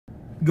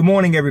Good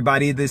morning,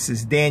 everybody. This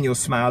is Daniel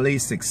Smiley,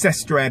 success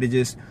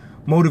strategist,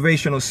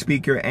 motivational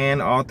speaker,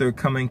 and author,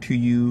 coming to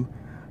you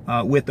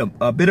with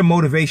a bit of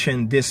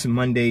motivation this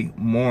Monday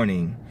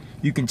morning.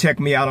 You can check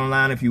me out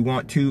online if you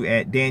want to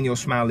at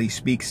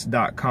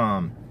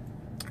danielsmileyspeaks.com.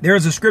 There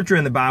is a scripture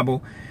in the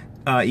Bible,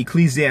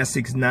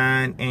 Ecclesiastes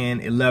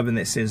 9:11,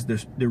 that says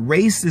the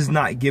race is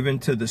not given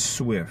to the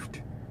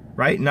swift,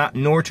 right?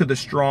 Nor to the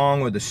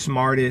strong or the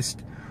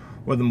smartest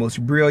or the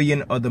most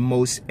brilliant or the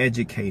most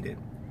educated,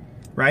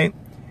 right?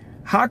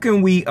 How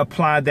can we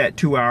apply that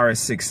to our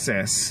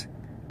success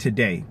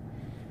today?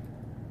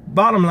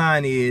 Bottom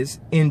line is,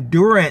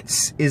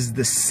 endurance is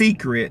the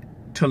secret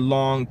to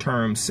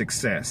long-term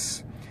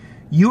success.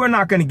 You are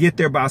not going to get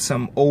there by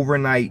some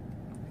overnight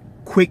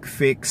quick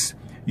fix.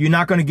 You're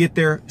not going to get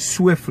there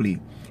swiftly.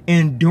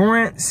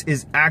 Endurance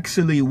is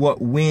actually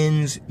what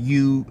wins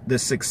you the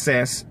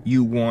success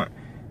you want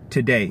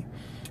today.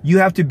 You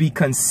have to be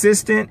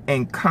consistent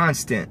and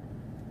constant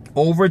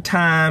over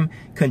time,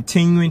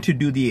 continuing to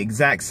do the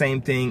exact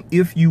same thing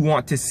if you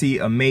want to see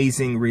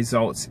amazing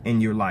results in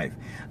your life.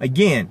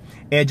 Again,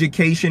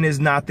 education is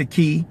not the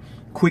key.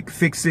 Quick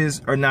fixes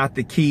are not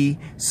the key.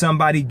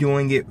 Somebody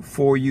doing it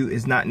for you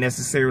is not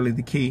necessarily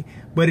the key,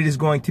 but it is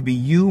going to be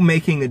you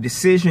making a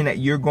decision that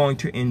you're going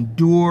to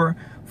endure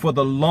for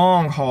the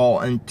long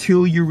haul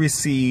until you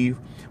receive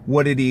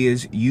what it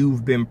is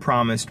you've been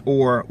promised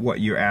or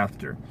what you're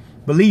after.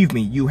 Believe me,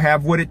 you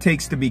have what it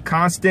takes to be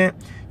constant,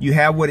 you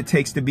have what it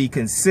takes to be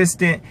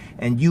consistent,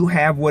 and you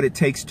have what it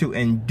takes to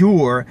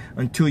endure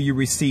until you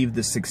receive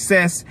the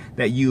success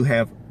that you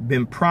have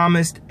been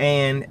promised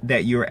and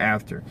that you're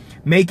after.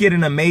 Make it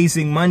an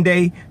amazing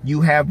Monday.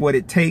 You have what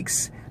it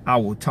takes. I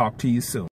will talk to you soon.